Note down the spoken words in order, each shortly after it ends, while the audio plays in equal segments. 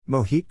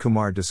Mohit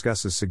Kumar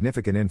discusses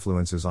significant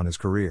influences on his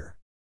career.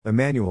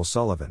 Emmanuel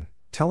Sullivan,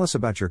 tell us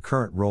about your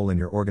current role in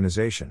your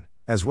organization,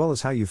 as well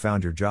as how you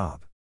found your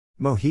job.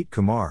 Mohit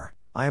Kumar,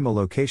 I am a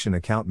location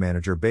account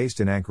manager based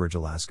in Anchorage,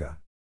 Alaska.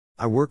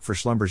 I work for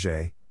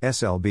Schlumberger,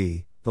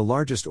 SLB, the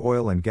largest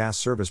oil and gas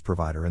service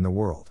provider in the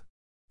world.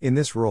 In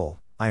this role,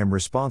 I am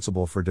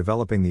responsible for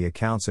developing the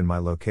accounts in my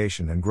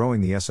location and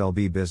growing the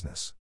SLB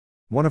business.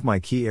 One of my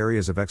key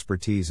areas of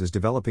expertise is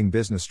developing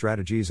business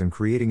strategies and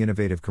creating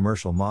innovative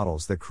commercial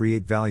models that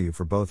create value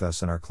for both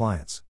us and our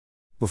clients.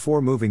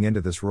 Before moving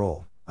into this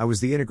role, I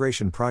was the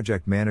integration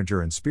project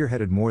manager and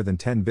spearheaded more than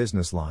 10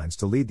 business lines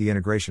to lead the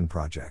integration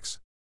projects.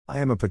 I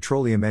am a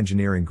petroleum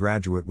engineering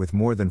graduate with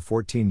more than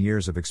 14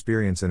 years of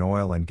experience in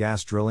oil and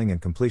gas drilling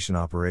and completion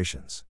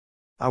operations.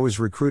 I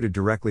was recruited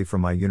directly from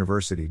my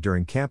university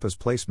during campus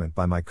placement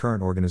by my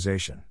current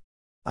organization.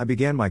 I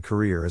began my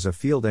career as a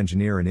field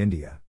engineer in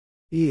India.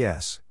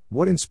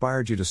 What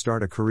inspired you to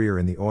start a career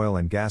in the oil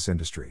and gas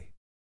industry?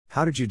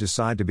 How did you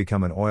decide to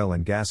become an oil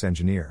and gas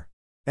engineer?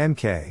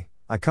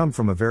 I come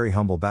from a very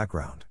humble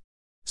background.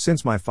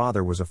 Since my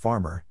father was a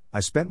farmer,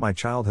 I spent my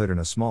childhood in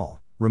a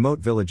small, remote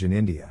village in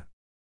India.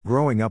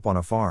 Growing up on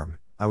a farm,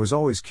 I was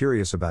always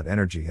curious about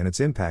energy and its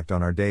impact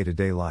on our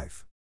day-to-day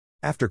life.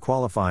 After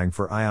qualifying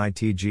for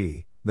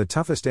IITG, the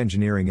toughest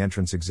engineering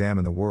entrance exam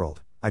in the world,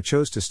 I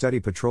chose to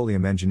study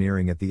petroleum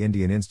engineering at the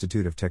Indian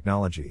Institute of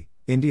Technology,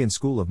 Indian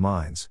School of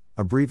Mines,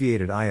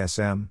 abbreviated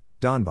ISM,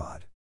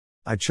 Dhanbad.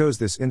 I chose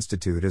this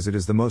institute as it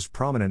is the most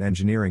prominent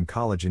engineering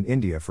college in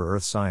India for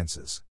earth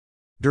sciences.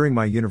 During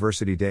my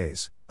university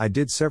days, I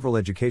did several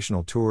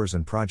educational tours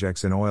and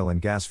projects in oil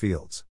and gas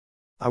fields.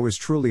 I was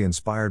truly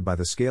inspired by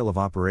the scale of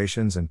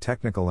operations and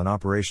technical and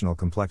operational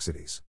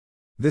complexities.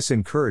 This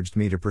encouraged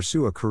me to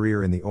pursue a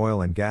career in the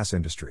oil and gas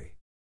industry.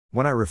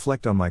 When I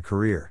reflect on my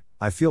career,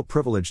 I feel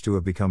privileged to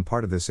have become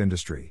part of this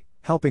industry,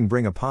 helping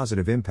bring a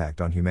positive impact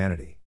on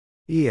humanity.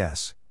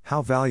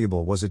 How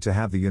valuable was it to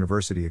have the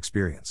university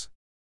experience?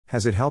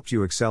 Has it helped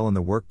you excel in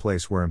the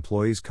workplace where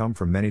employees come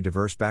from many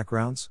diverse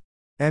backgrounds?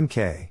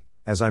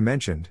 As I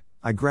mentioned,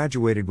 I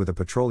graduated with a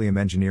petroleum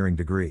engineering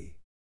degree.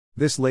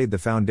 This laid the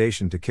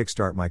foundation to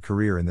kickstart my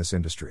career in this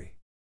industry.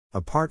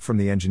 Apart from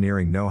the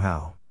engineering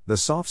know-how, the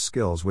soft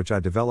skills which I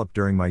developed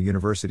during my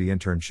university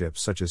internships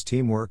such as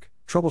teamwork,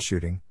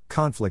 troubleshooting,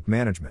 conflict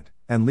management,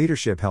 and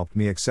leadership helped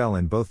me excel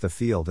in both the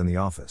field and the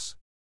office.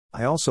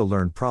 I also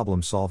learned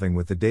problem solving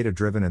with the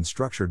data-driven and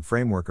structured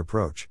framework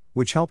approach,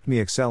 which helped me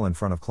excel in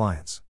front of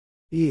clients.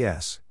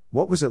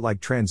 What was it like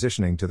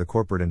transitioning to the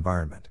corporate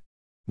environment?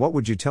 What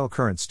would you tell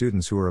current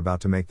students who are about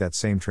to make that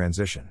same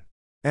transition?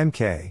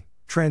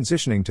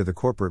 Transitioning to the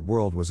corporate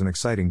world was an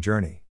exciting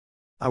journey.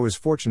 I was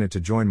fortunate to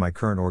join my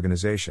current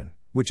organization,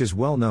 which is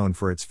well known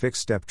for its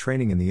fixed-step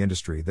training in the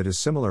industry that is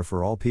similar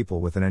for all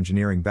people with an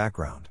engineering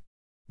background.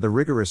 The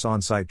rigorous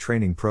on-site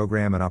training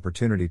program and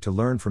opportunity to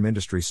learn from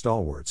industry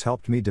stalwarts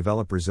helped me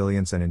develop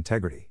resilience and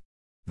integrity.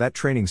 That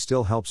training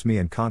still helps me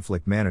in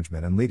conflict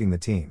management and leading the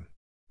team.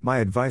 My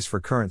advice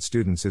for current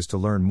students is to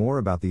learn more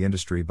about the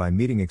industry by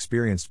meeting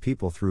experienced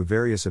people through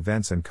various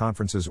events and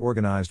conferences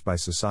organized by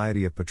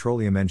Society of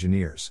Petroleum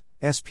Engineers,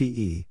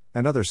 SPE,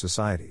 and other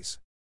societies.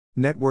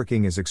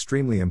 Networking is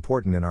extremely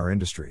important in our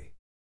industry.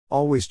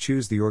 Always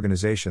choose the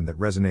organization that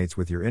resonates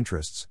with your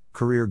interests,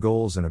 career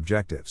goals and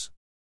objectives.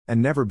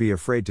 And never be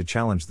afraid to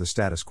challenge the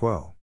status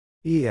quo.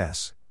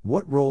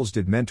 What roles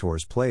did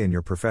mentors play in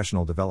your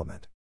professional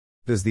development?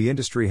 Does the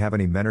industry have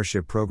any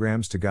mentorship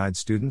programs to guide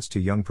students to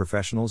young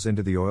professionals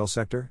into the oil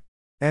sector?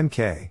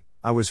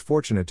 I was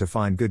fortunate to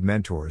find good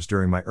mentors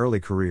during my early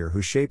career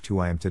who shaped who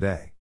I am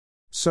today.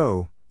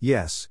 So,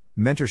 yes,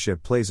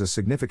 mentorship plays a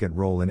significant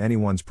role in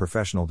anyone's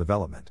professional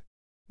development.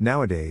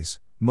 Nowadays,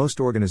 most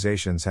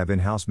organizations have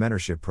in-house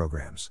mentorship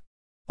programs.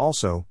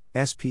 Also,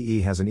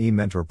 SPE has an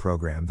e-mentor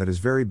program that is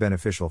very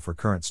beneficial for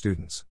current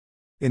students.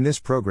 In this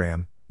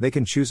program, they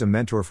can choose a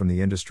mentor from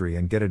the industry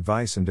and get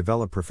advice and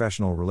develop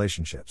professional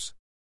relationships.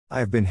 I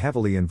have been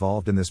heavily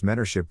involved in this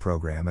mentorship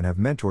program and have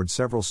mentored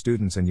several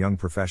students and young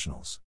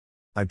professionals.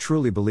 I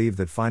truly believe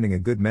that finding a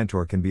good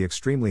mentor can be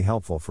extremely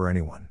helpful for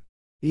anyone.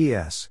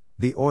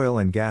 The oil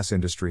and gas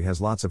industry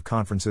has lots of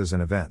conferences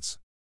and events.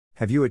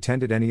 Have you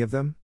attended any of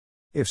them?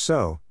 If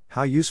so,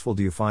 how useful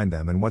do you find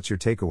them and what's your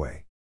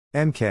takeaway?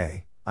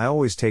 I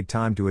always take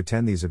time to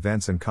attend these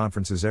events and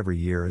conferences every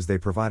year as they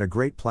provide a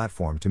great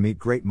platform to meet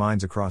great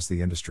minds across the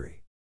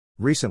industry.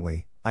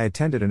 Recently, I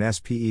attended an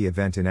SPE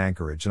event in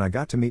Anchorage and I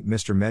got to meet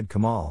Mr. Med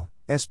Kamal,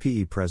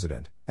 SPE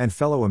President, and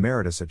fellow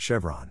emeritus at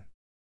Chevron.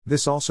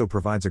 This also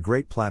provides a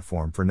great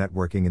platform for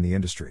networking in the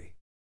industry.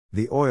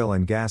 The oil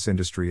and gas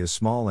industry is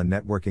small and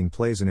networking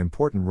plays an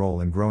important role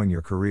in growing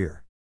your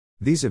career.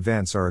 These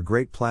events are a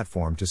great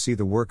platform to see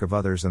the work of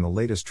others and the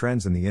latest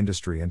trends in the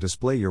industry and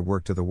display your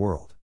work to the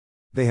world.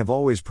 They have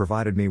always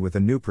provided me with a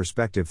new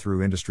perspective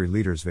through industry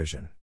leaders'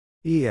 vision.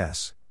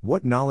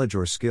 What knowledge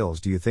or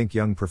skills do you think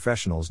young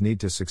professionals need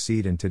to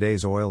succeed in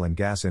today's oil and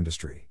gas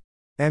industry?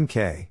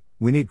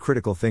 We need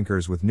critical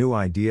thinkers with new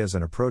ideas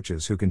and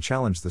approaches who can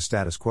challenge the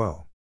status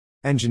quo.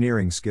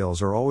 Engineering skills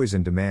are always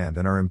in demand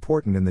and are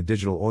important in the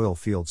digital oil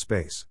field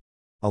space.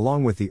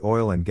 Along with the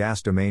oil and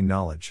gas domain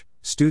knowledge,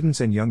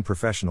 students and young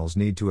professionals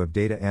need to have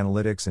data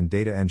analytics and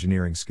data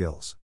engineering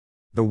skills.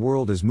 The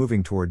world is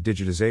moving toward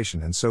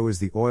digitization, and so is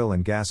the oil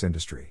and gas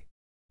industry.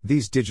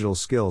 These digital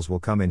skills will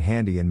come in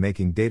handy in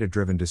making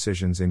data-driven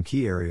decisions in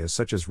key areas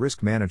such as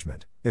risk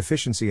management,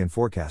 efficiency, and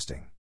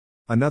forecasting.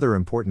 Another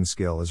important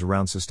skill is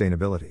around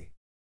sustainability.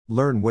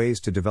 Learn ways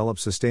to develop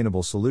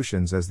sustainable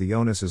solutions, as the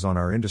onus is on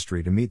our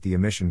industry to meet the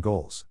emission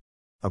goals.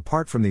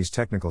 Apart from these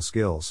technical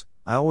skills,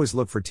 I always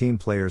look for team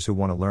players who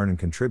want to learn and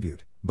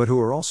contribute, but who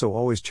are also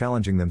always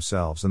challenging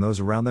themselves and those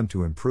around them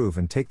to improve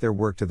and take their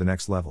work to the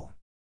next level.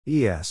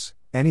 ES,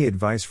 any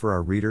advice for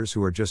our readers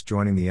who are just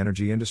joining the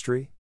energy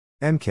industry?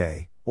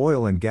 MK,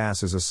 oil and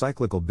gas is a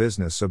cyclical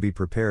business, so be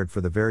prepared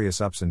for the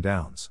various ups and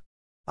downs.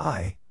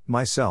 I,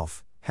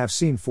 myself, have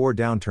seen 4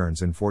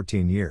 downturns in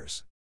 14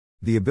 years.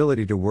 The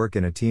ability to work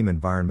in a team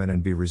environment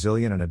and be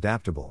resilient and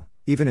adaptable,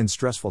 even in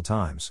stressful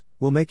times,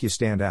 will make you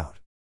stand out.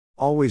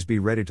 Always be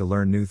ready to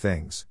learn new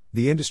things.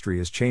 The industry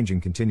is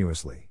changing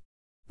continuously.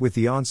 With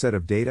the onset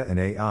of data and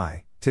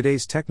AI,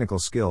 today's technical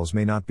skills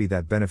may not be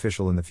that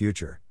beneficial in the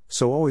future,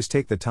 so always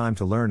take the time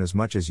to learn as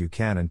much as you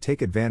can and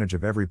take advantage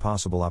of every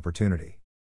possible opportunity.